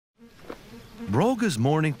Brolga's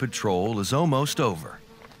morning patrol is almost over.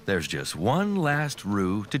 There's just one last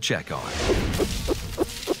roo to check on.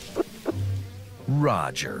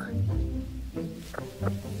 Roger.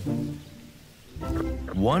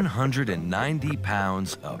 190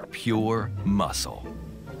 pounds of pure muscle.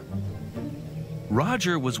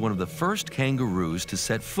 Roger was one of the first kangaroos to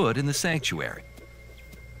set foot in the sanctuary.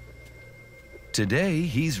 Today,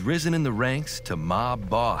 he's risen in the ranks to mob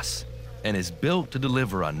boss and is built to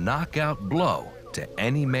deliver a knockout blow to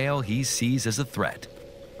any male he sees as a threat.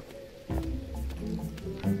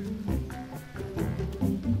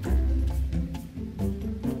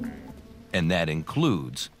 And that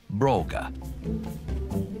includes Brolga.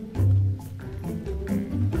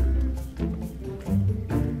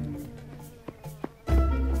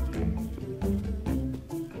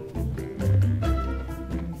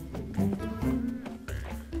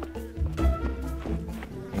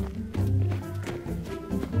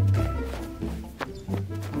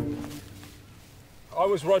 I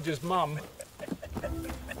was Roger's mum,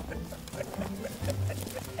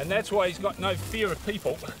 and that's why he's got no fear of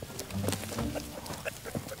people.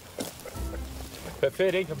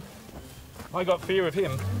 Pathetic. I got fear of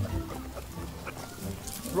him.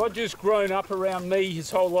 Roger's grown up around me his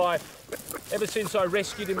whole life, ever since I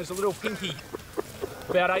rescued him as a little pinky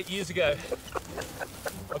about 8 years ago.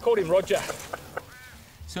 I called him Roger.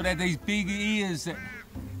 So they had these big ears that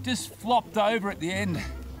just flopped over at the end.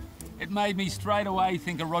 It made me straight away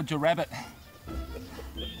think of Roger Rabbit.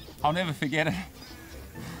 I'll never forget it.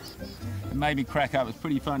 It made me crack up. It was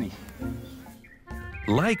pretty funny.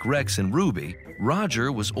 Like Rex and Ruby,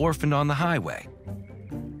 Roger was orphaned on the highway.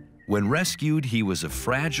 When rescued, he was a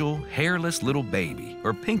fragile, hairless little baby,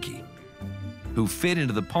 or Pinky, who fit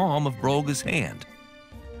into the palm of Brolga's hand.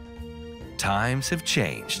 Times have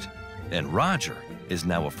changed, and Roger is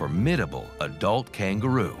now a formidable adult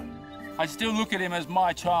kangaroo. I still look at him as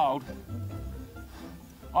my child.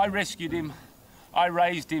 I rescued him. I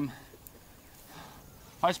raised him.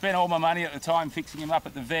 I spent all my money at the time fixing him up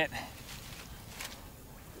at the vet.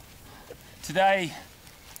 Today,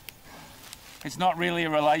 it's not really a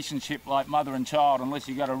relationship like mother and child unless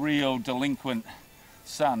you've got a real delinquent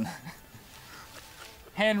son.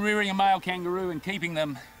 Hand-rearing a male kangaroo and keeping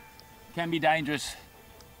them can be dangerous.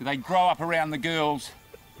 If they grow up around the girls,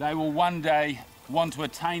 they will one day want to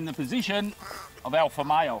attain the position of alpha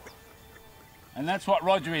male. And that's what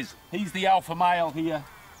Roger is. He's the alpha male here.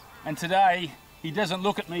 And today, he doesn't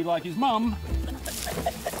look at me like his mum.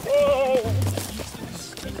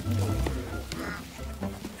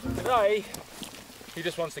 Today, he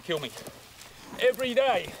just wants to kill me. Every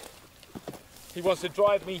day, he wants to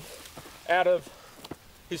drive me out of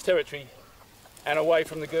his territory and away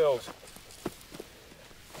from the girls.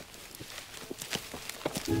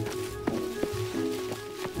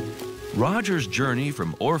 Roger's journey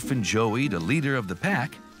from orphan Joey to leader of the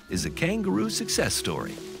pack is a kangaroo success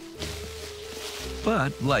story.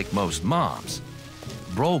 But like most moms,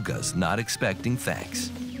 Brolga's not expecting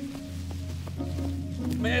thanks.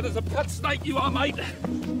 Man, there's a pet snake you are, mate.